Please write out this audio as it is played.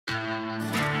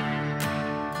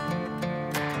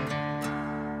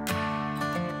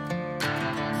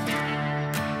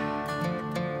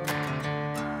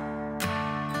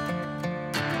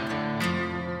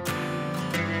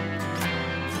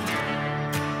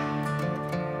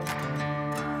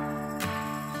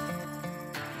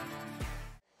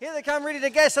Here they come, ready to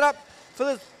gas it up for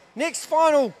the next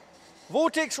final.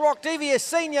 Vortex Rock DVS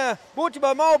Senior, brought to you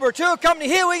by Marlborough Tour Company.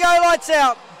 Here we go, lights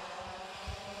out.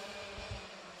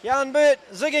 Jan Burt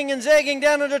zigging and zagging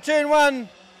down into turn one.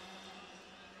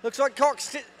 Looks like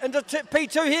Cox into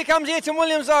P2. Here comes Ayrton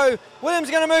Williams though.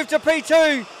 Williams going to move to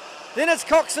P2. Then it's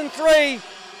Cox in 3.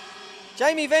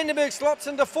 Jamie Vandenberg slots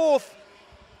into 4th.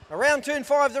 Around turn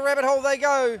 5, the rabbit hole they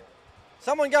go.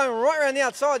 Someone going right around the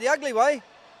outside, the ugly way.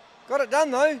 Got it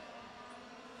done though.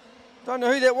 Don't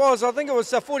know who that was. I think it was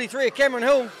 43 at Cameron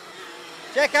Hill.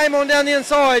 Jack Amon down the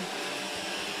inside.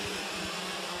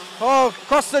 Oh,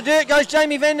 across the dirt goes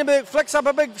Jamie Vandenberg. Flicks up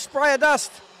a big spray of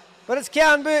dust. But it's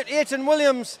Jan Burt, Ayrton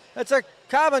Williams. It's a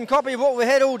carbon copy of what we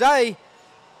had all day.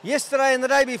 Yesterday and the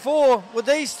day before with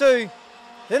these two.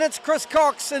 Then it's Chris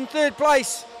Cox in 3rd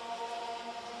place.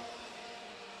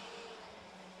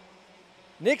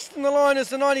 Next in the line is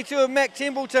the 92 of Mac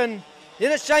Templeton.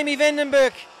 Then it's Jamie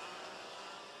Vandenberg.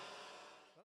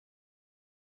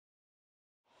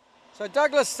 So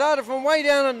Douglas started from way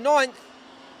down in 9th,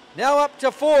 now up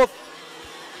to 4th.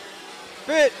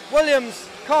 Burt, Williams,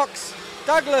 Cox,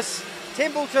 Douglas,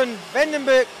 Templeton,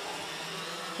 Vandenberg.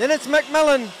 Then it's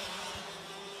McMillan.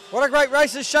 What a great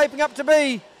race is shaping up to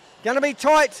be. Going to be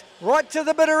tight right to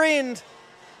the bitter end.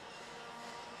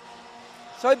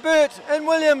 So Burt and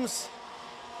Williams.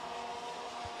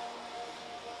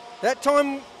 That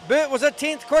time Burt was a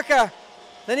 10th quicker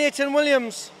than Ayrton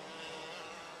Williams.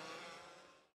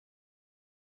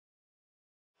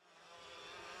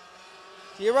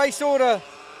 Your race order: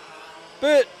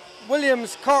 Burt,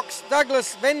 Williams, Cox,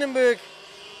 Douglas, Vandenberg,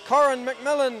 Corrin,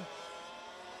 McMillan.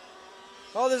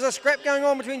 Oh, there's a scrap going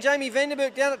on between Jamie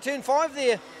Vandenberg down at turn 5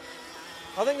 there.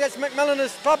 I think that's McMillan,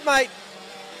 his clubmate.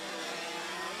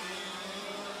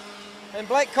 And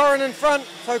Blake Corrin in front,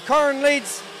 so Corrin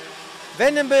leads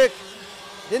Vandenberg.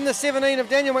 Then the 17 of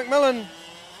Daniel McMillan.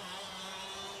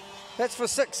 That's for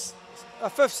 5th,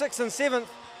 6th and 7th.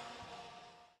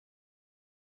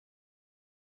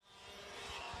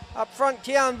 Up front,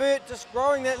 Jan Burt just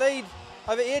growing that lead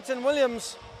over Ayrton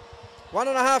Williams.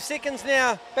 1.5 seconds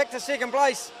now, back to 2nd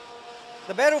place.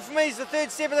 The battle for me is the 3rd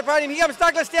step of the podium. Here comes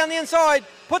Douglas down the inside,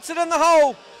 puts it in the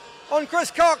hole on Chris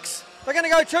Cox. They're going to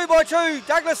go 2 by 2.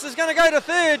 Douglas is going to go to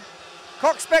 3rd.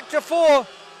 Cox back to 4.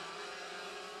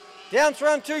 Down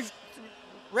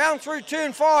round through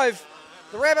turn 5,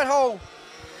 the rabbit hole.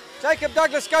 Jacob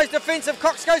Douglas goes defensive.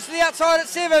 Cox goes to the outside at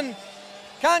 7.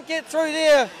 Can't get through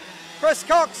there. Chris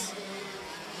Cox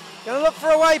going to look for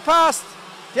a way past.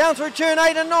 Down through turn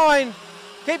 8 and 9.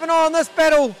 Keep an eye on this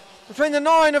battle between the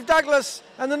 9 of Douglas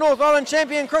and the North Island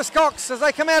champion Chris Cox as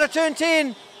they come out of turn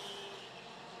 10.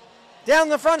 Down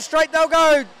the front straight they'll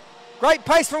go. Great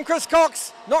pace from Chris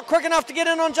Cox. Not quick enough to get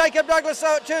in on Jacob Douglas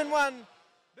though at turn 1.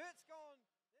 Bert's gone.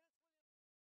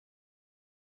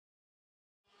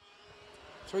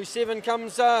 Through 7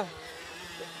 comes the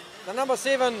number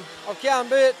 7 of Jan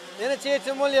Burt. Then it's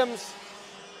Ayrton Williams,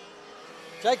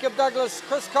 Jacob Douglas,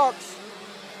 Chris Cox,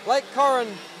 Blake Corrin,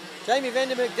 Jamie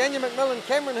Vandenberg, Daniel McMillan,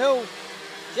 Cameron Hill,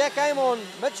 Jack Amon,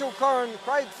 Mitchell Corrin,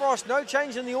 Craig Frost. No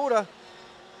change in the order.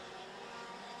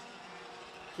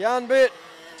 Jan Burt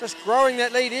just growing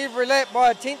that lead every lap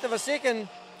by 1/10 of a second.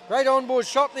 Great onboard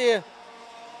shot there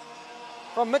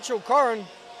from Mitchell Corrin.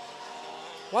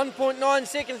 1.9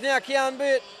 seconds now, Jan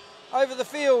Burt over the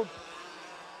field.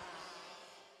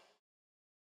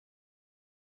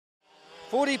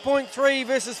 40.3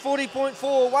 versus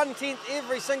 40.4, 1/10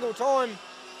 every single time.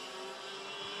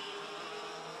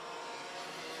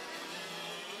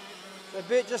 So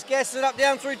Burt just gassed it up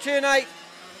down through turn 8.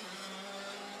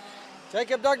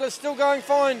 Jacob Douglas still going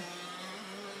fine.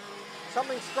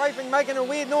 Something scraping, making a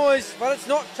weird noise, but it's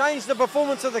not changed the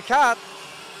performance of the kart.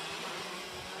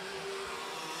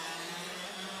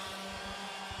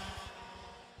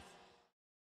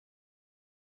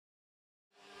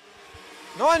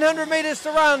 .900 metres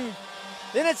to run.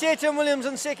 Then it's Ayrton Williams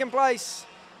in 2nd place.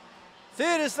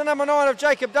 3rd is the number 9 of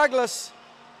Jacob Douglas.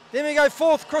 Then we go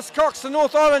 4th, Chris Cox, the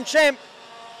North Island champ.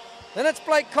 Then it's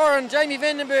Blake Corrin, Jamie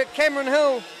Vandenberg, Cameron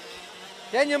Hill,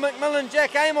 Daniel McMillan,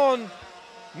 Jack Amon,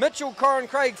 Mitchell Corrin,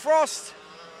 Craig Frost.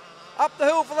 Up the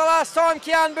hill for the last time,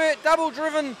 Jan Burt, double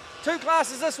driven, 2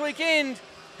 classes this weekend.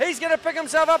 He's going to pick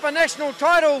himself up a national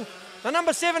title. The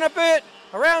number 7 of Burt,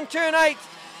 around turn 8.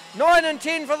 9 and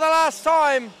 10 for the last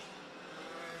time.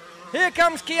 Here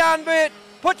comes Jan Burt.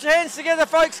 Put your hands together,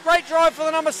 folks. Great drive for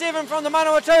the number 7 from the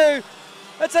Manawatu.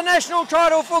 It's a national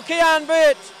title for Jan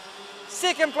Burt.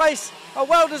 2nd place, a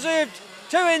well-deserved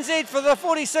 2 NZ for the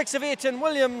 46 of Ayrton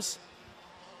Williams.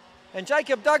 And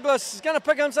Jacob Douglas is going to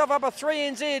pick himself up a 3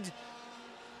 NZ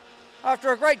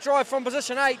after a great drive from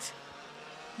position 8.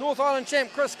 North Island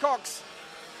champ Chris Cox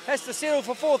has to settle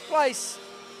for 4th place.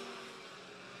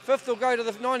 5th will go to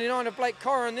the 99 of Blake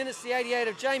Corrin, then it's the 88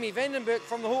 of Jamie Vandenberg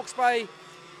from the Hawke's Bay.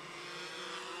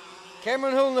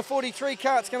 Cameron Hill in the 43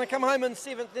 kart's going to come home in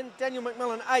 7th, then Daniel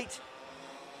McMillan 8.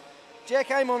 Jack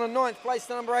Amon in 9th place,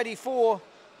 the number 84.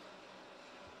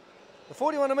 The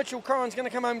 41 of Mitchell Corrin's going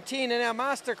to come home 10, and our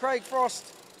master Craig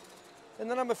Frost in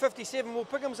the number 57 will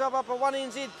pick himself up a 1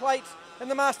 NZ plate in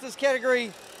the Masters category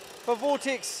for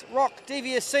Vortex Rock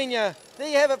DVS Senior. There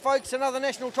you have it, folks, another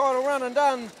national title run and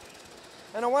done.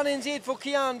 And a 1 NZ for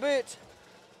Kian Burt.